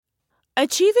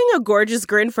Achieving a gorgeous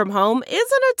grin from home isn't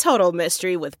a total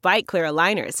mystery with Byte Clear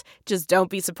aligners. Just don't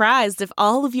be surprised if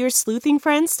all of your sleuthing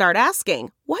friends start asking,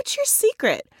 "What's your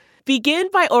secret?" Begin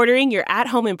by ordering your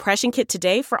at-home impression kit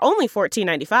today for only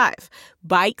 $14.95.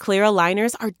 Byte Clear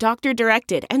aligners are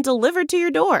doctor-directed and delivered to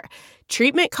your door.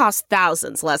 Treatment costs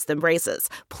thousands less than braces.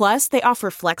 Plus, they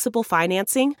offer flexible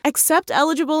financing, accept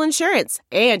eligible insurance,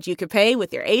 and you can pay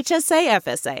with your HSA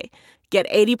FSA. Get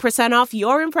 80% off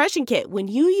your impression kit when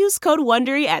you use code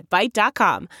WONDERY at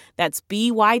Byte.com. That's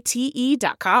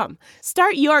BYTE.com.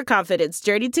 Start your confidence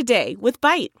journey today with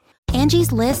Byte.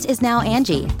 Angie's List is now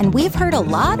Angie, and we've heard a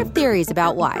lot of theories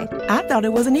about why. I thought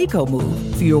it was an eco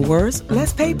move. Fewer words,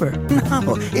 less paper.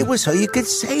 No, it was so you could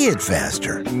say it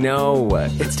faster. No,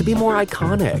 it's to be more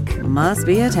iconic. Must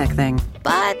be a tech thing.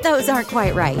 But those aren't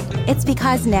quite right. It's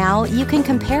because now you can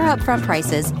compare upfront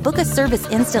prices, book a service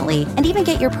instantly, and even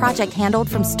get your project handled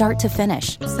from start to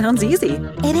finish. Sounds easy.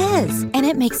 It is, and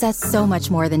it makes us so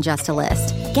much more than just a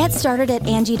list. Get started at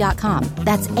Angie.com.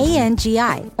 That's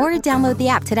ANGI, or download the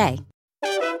app today.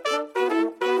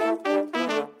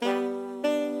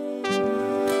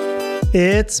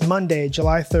 It's Monday,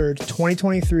 July 3rd,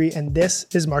 2023, and this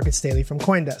is Markets Daily from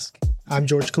CoinDesk. I'm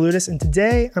George Kaloudis, and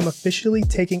today I'm officially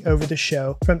taking over the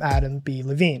show from Adam B.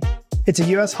 Levine. It's a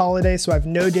US holiday, so I have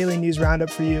no daily news roundup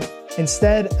for you.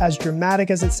 Instead, as dramatic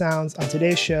as it sounds, on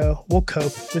today's show, we'll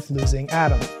cope with losing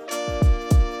Adam.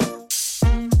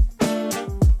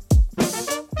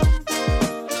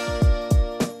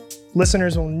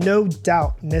 Listeners will no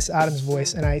doubt miss Adam's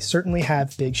voice, and I certainly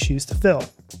have big shoes to fill.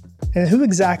 And who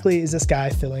exactly is this guy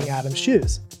filling Adam's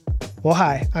shoes? Well,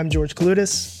 hi, I'm George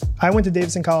Kaloudis. I went to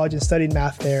Davidson College and studied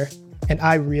math there, and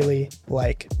I really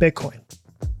like Bitcoin.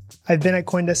 I've been at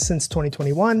CoinDesk since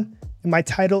 2021, and my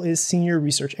title is Senior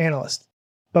Research Analyst.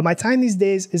 But my time these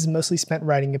days is mostly spent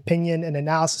writing opinion and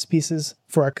analysis pieces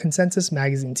for our Consensus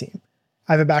magazine team.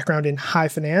 I have a background in high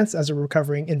finance as a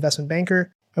recovering investment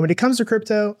banker, and when it comes to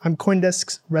crypto, I'm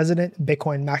CoinDesk's resident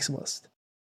Bitcoin maximalist.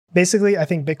 Basically, I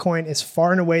think Bitcoin is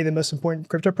far and away the most important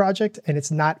crypto project, and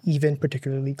it's not even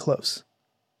particularly close.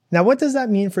 Now, what does that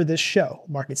mean for this show,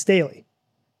 Markets Daily?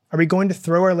 Are we going to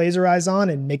throw our laser eyes on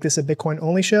and make this a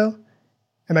Bitcoin-only show?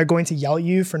 Am I going to yell at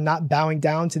you for not bowing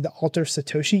down to the altar of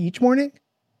Satoshi each morning?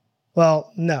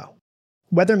 Well, no.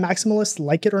 Whether maximalists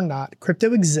like it or not,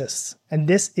 crypto exists, and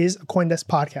this is a CoinDesk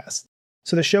podcast.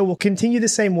 So the show will continue the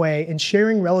same way in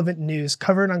sharing relevant news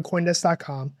covered on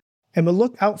CoinDesk.com, and we'll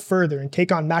look out further and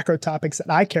take on macro topics that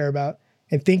I care about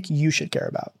and think you should care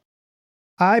about.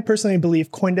 I personally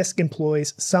believe CoinDesk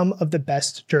employs some of the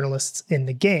best journalists in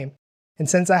the game, and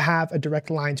since I have a direct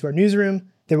line to our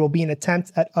newsroom, there will be an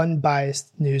attempt at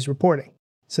unbiased news reporting.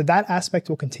 So that aspect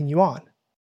will continue on.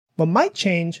 What might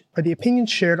change are the opinions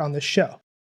shared on this show.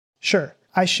 Sure,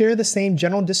 I share the same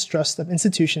general distrust of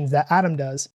institutions that Adam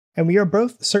does, and we are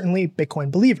both certainly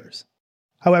Bitcoin believers.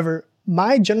 However,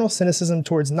 my general cynicism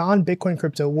towards non-Bitcoin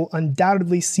crypto will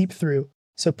undoubtedly seep through,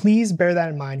 so please bear that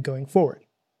in mind going forward.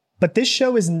 But this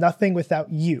show is nothing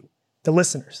without you, the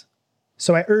listeners.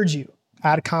 So I urge you,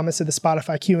 add comments to the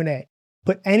Spotify Q&A.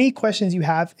 Put any questions you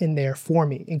have in there for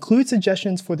me. Include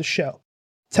suggestions for the show.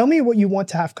 Tell me what you want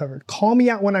to have covered. Call me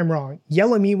out when I'm wrong.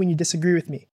 Yell at me when you disagree with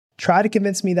me. Try to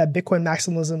convince me that Bitcoin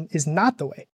maximalism is not the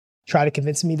way. Try to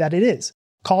convince me that it is.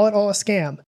 Call it all a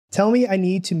scam. Tell me I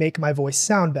need to make my voice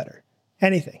sound better.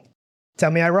 Anything.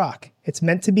 Tell me I rock. It's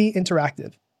meant to be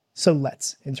interactive. So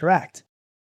let's interact.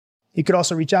 You could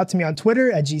also reach out to me on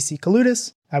Twitter at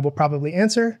GCKaloudis. I will probably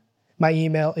answer. My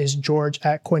email is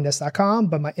george@coindesk.com,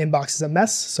 but my inbox is a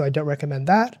mess, so I don't recommend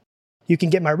that. You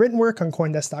can get my written work on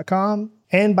coindesk.com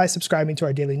and by subscribing to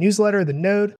our daily newsletter, The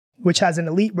Node, which has an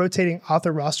elite rotating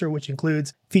author roster, which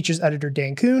includes features editor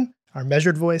Dan Kuhn, our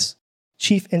measured voice,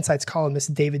 Chief Insights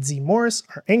columnist David Z. Morris,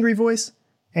 our angry voice,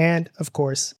 and, of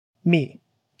course, me,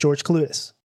 George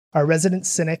Kaloudis, our resident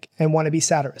cynic and wannabe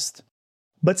satirist.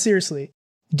 But seriously,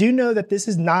 do know that this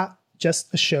is not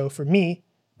just a show for me,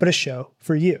 but a show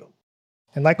for you.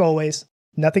 And like always,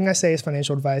 nothing I say is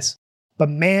financial advice, but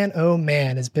man, oh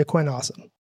man, is Bitcoin awesome.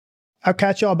 I'll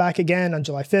catch y'all back again on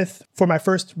July 5th for my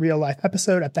first real-life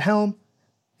episode at the helm.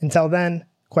 Until then,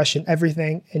 question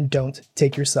everything and don't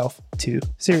take yourself too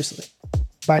seriously.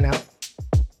 Bye now.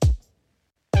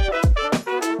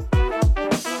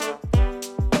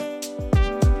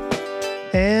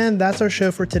 And that's our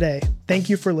show for today. Thank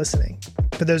you for listening.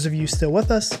 For those of you still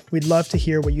with us, we'd love to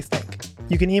hear what you think.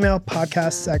 You can email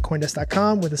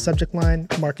podcasts@coindesk.com with the subject line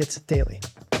Markets Daily.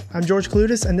 I'm George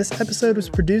Kaloudis, and this episode was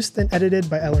produced and edited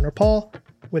by Eleanor Paul,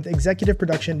 with executive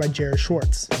production by Jared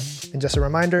Schwartz. And just a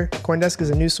reminder, CoinDesk is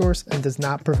a news source and does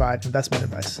not provide investment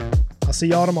advice. I'll see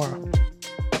y'all tomorrow.